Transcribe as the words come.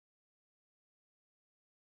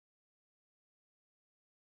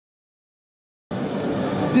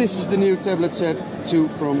This is the new tablet Z2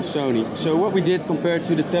 from Sony. So what we did compared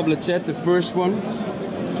to the tablet Z, the first one,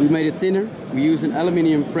 we made it thinner, we used an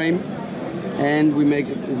aluminium frame, and we made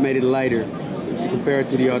it lighter compared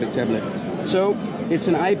to the other tablet. So it's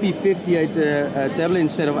an IP58 tablet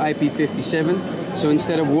instead of IP57. So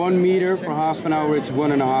instead of 1 meter for half an hour, it's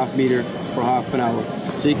 1.5 meters for half an hour.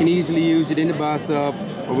 So you can easily use it in the bathtub,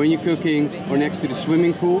 or when you're cooking, or next to the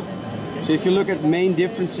swimming pool. So if you look at main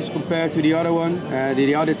differences compared to the other one,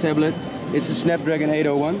 the other tablet, it's a Snapdragon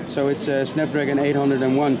 801. So it's a Snapdragon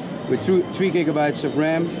 801 with 3 gigabytes of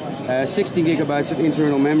RAM, 16 gigabytes of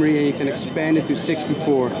internal memory, and you can expand it to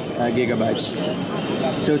 64 gigabytes.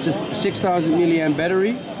 So it's a 6000 milliamp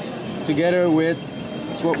battery together with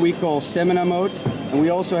what we call stamina mode, and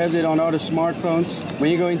we also have it on other smartphones.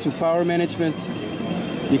 When you go into power management,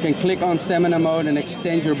 you can click on stamina mode and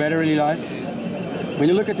extend your battery life. When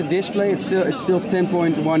you look at the display, it's still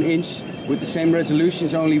 10.1 inch with the same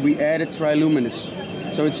resolutions, only we added triluminous.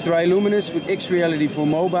 So it's triluminous with X-Reality for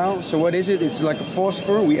mobile. So what is it? It's like a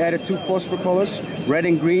phosphor. We added 2 phosphor colors, red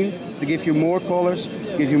and green, to give you more colors,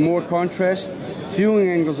 give you more contrast. Viewing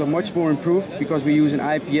angles are much more improved because we use an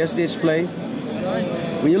IPS display.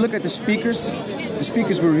 When you look at the speakers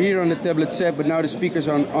were here on the tablet set, but now the speakers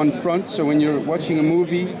are on front. So when you're watching a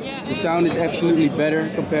movie, the sound is absolutely better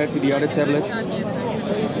compared to the other tablet.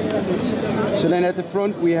 So then at the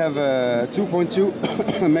front we have a 2.2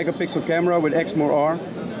 megapixel camera with XMOR,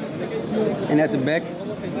 and at the back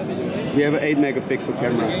we have an 8 megapixel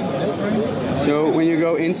camera. So when you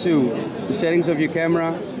go into the settings of your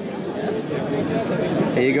camera,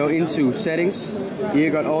 and you go into settings,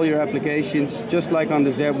 you got all your applications just like on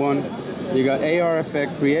the Z1. You got AR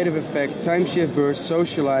effect, creative effect, time shift burst,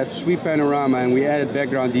 social life, sweep panorama, and we added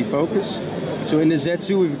background defocus. So in the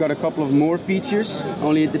Z2 we've got a couple of more features,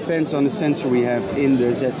 only it depends on the sensor we have in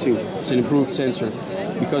the Z2. It's an improved sensor,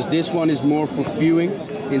 because this one is more for viewing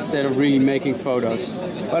instead of really making photos.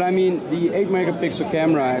 But I mean, the 8 megapixel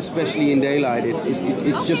camera, especially in daylight,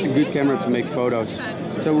 it's just a good camera to make photos.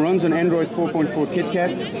 So it runs on Android 4.4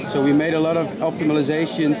 KitKat, so we made a lot of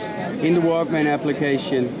optimizations in the Walkman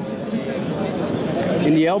application,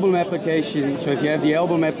 in the album application. So if you have the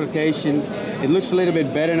album application, it looks a little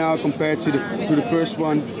bit better now compared to the first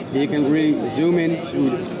one. You can really zoom in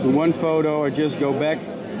to one photo or just go back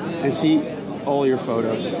and see all your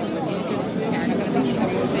photos.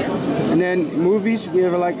 And then movies, we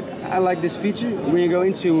have I like this feature. When you go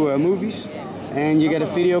into movies and you get a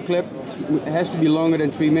video clip, it has to be longer than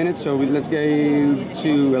 3 minutes. So let's go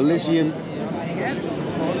to Elysium.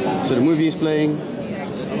 So the movie is playing.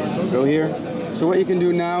 Go here. So what you can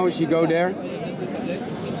do now is you go there,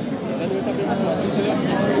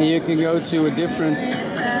 and you can go to a different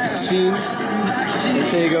scene. Let's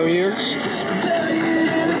say you go here,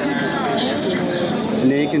 and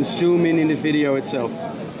then you can zoom in the video itself.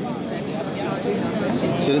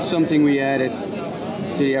 So that's something we added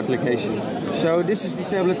to the application. So this is the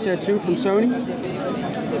tablet Z2 from Sony.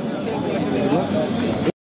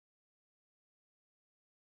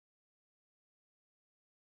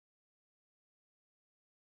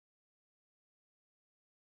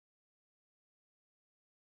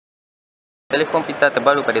 Telefon pintar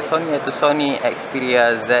terbaru pada Sony iaitu Sony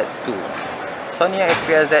Xperia Z2. Sony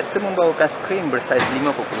Xperia Z2 membawakan skrin bersaiz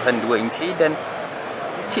 5.2 inci dan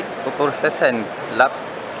chip perprosesan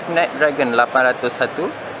Snapdragon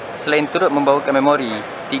 801, selain turut membawakan memori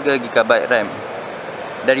 3GB RAM.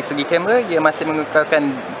 Dari segi kamera, ia masih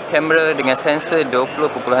mengekalkan kamera dengan sensor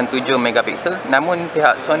 20.7 megapiksel, namun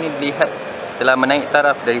pihak Sony dilihat telah menaik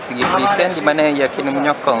taraf dari segi perisian, di mana ia kini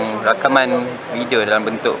menyokong rakaman video dalam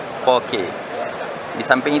bentuk 4K. Di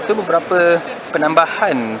samping itu, beberapa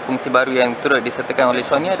penambahan fungsi baru yang turut disertakan oleh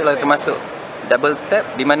Sony adalah termasuk double tap,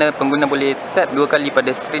 di mana pengguna boleh tap 2 kali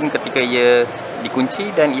pada skrin ketika ia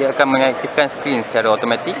dikunci dan ia akan mengaktifkan skrin secara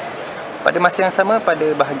automatik. Pada masa yang sama, pada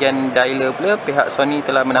bahagian dialer pula, pihak Sony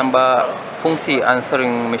telah menambah fungsi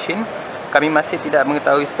answering machine. Kami masih tidak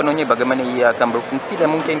mengetahui sepenuhnya bagaimana ia akan berfungsi,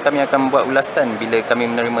 dan mungkin kami akan membuat ulasan bila kami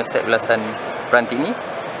menerima set ulasan peranti ini.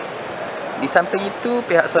 Di samping itu,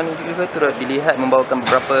 pihak Sony juga turut dilihat membawakan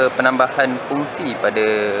beberapa penambahan fungsi pada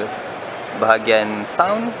bahagian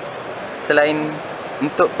sound. Selain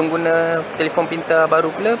untuk pengguna telefon pintar baru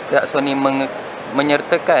pula, pihak Sony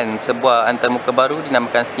menyertakan sebuah antarmuka baru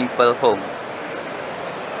dinamakan Simple Home.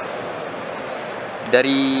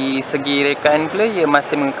 Dari segi rekaan pula, ia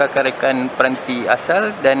masih mengekalkan rekaan peranti asal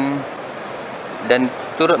dan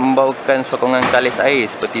turut membawakan sokongan kalis air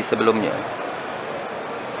seperti sebelumnya.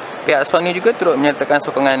 Pihak Sony juga turut menyertakan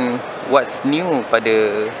sokongan What's New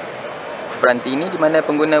pada peranti ini, di mana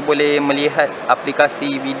pengguna boleh melihat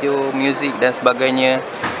aplikasi video, muzik dan sebagainya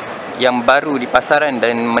yang baru di pasaran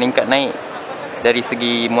dan meningkat naik dari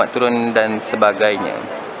segi muat turun dan sebagainya.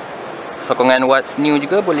 Sokongan What's New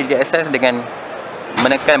juga boleh diakses dengan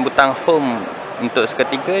menekan butang home untuk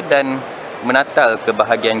seketika dan menatal ke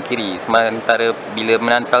bahagian kiri. Sementara bila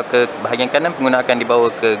menatal ke bahagian kanan, pengguna akan dibawa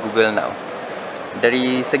ke Google Now.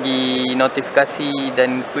 Dari segi notifikasi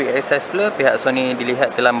dan quick access pula, pihak Sony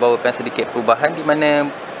dilihat telah membawakan sedikit perubahan di mana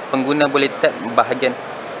pengguna boleh tap bahagian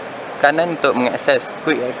kanan untuk mengakses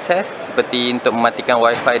quick access seperti untuk mematikan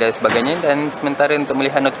wifi dan sebagainya, dan sementara untuk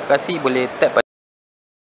melihat notifikasi boleh tap